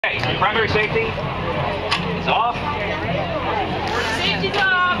Okay, primary safety is off. Safety's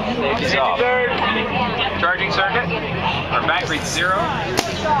off. Safety's off. Third. Charging circuit. Our back reads 0.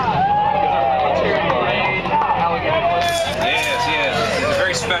 Yes. These are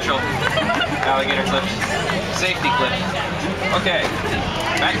very special alligator clips. Safety clip. Okay.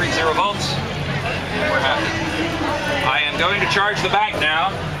 Back reads 0 volts. We're happy. I am going to charge the bank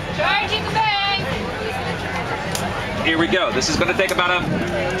now. Charging the bank. Here we go. This is going to take about a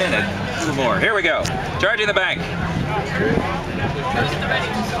minute or more. Here we go. Charging the bank.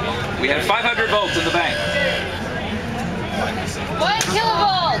 We have 500 volts in the bank. 1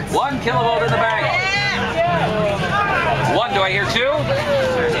 kilovolts. 1 kilovolt in the bank. 1. Do I hear 2? 2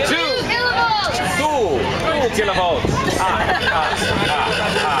 kilovolts. 2 kilovolts.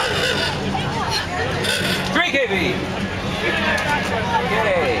 3 kV.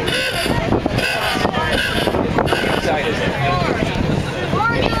 Okay. Side is it?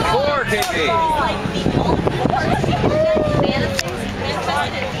 4 kV.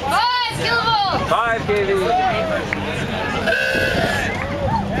 5 kilovolts. 5 kV.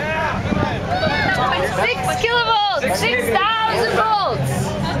 6 kilovolts. 6,000 volts.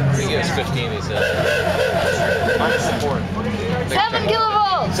 He gives 15, he said. Minus support. 7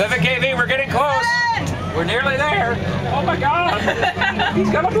 kilovolts. 7 kV, we're getting close. We're nearly there. Oh my God. He's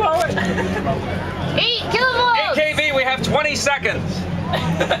gonna blow it. 8 kilovolts. 8 kV, we have 20 seconds.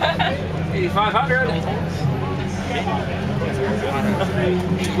 8,500.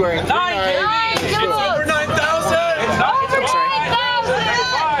 He's wearing 9 kV. 9 kilovolts. over 9,000! It's not, it's Over 9,000.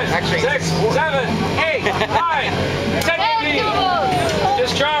 5, Actually, 6, 7, 8, 9, 10 kV. kilovolts.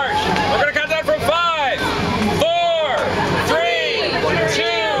 Discharge. We're gonna count down from 5, 4, 3, 2,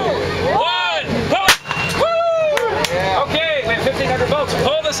 1. Pull it. Woo! Okay, we have 1,500 volts.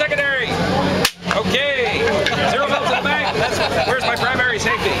 Pull the secondary. Okay, 0 volts in the bank. Where's my primary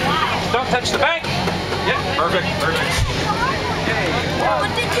safety? Don't touch the bank. Yep, perfect.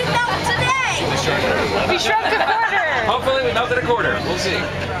 What did you melt today? We shrunk a quarter. Hopefully we melted a quarter. We'll see.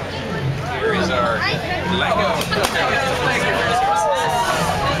 Here is our Lego.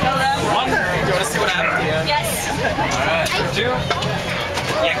 1. do you want to see what happened? Yes. Alright, 2.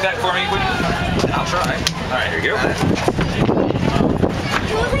 Yank that for me, would you? I'll try. Alright, here you go.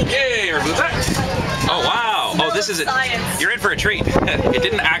 Yay, remove that. Oh, wow. Oh, this is it. You're in for a treat. It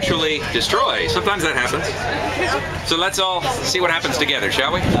didn't actually destroy. Sometimes that happens. So let's all see what happens together,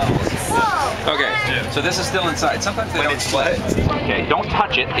 shall we? Okay, so this is still inside. Sometimes they don't split. Okay, don't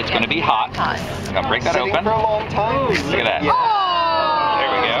touch it. It's going to be hot. I'm going to break that open. For a long time. Look at that.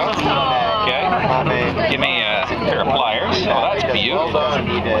 There we go. Okay. Give me a pair of pliers. Oh, that's beautiful.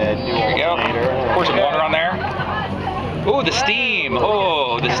 There we go. Pour some water on there. Oh, the steam.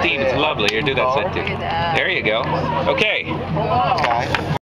 Oh, the steam is lovely. Here, do that set too. There you go. Okay.